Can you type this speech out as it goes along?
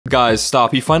Guys,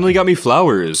 stop, he finally got me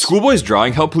flowers. Schoolboy's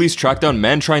drawing helped police track down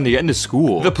men trying to get into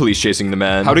school. The police chasing the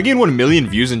man. How to gain 1 million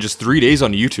views in just 3 days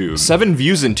on YouTube. 7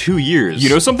 views in 2 years. You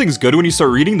know something's good when you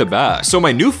start reading the back. So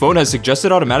my new phone has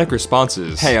suggested automatic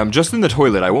responses. Hey, I'm just in the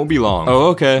toilet, I won't be long. Oh,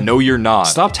 okay. No, you're not.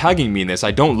 Stop tagging me in this,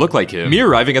 I don't look like him. Me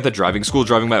arriving at the driving school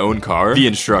driving my own car. The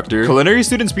instructor. Culinary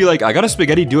students be like, I got a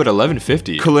spaghetti due at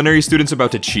 11:50. Culinary students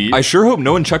about to cheat. I sure hope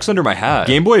no one checks under my hat.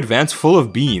 Game Boy Advance full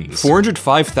of beans.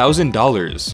 $405,000.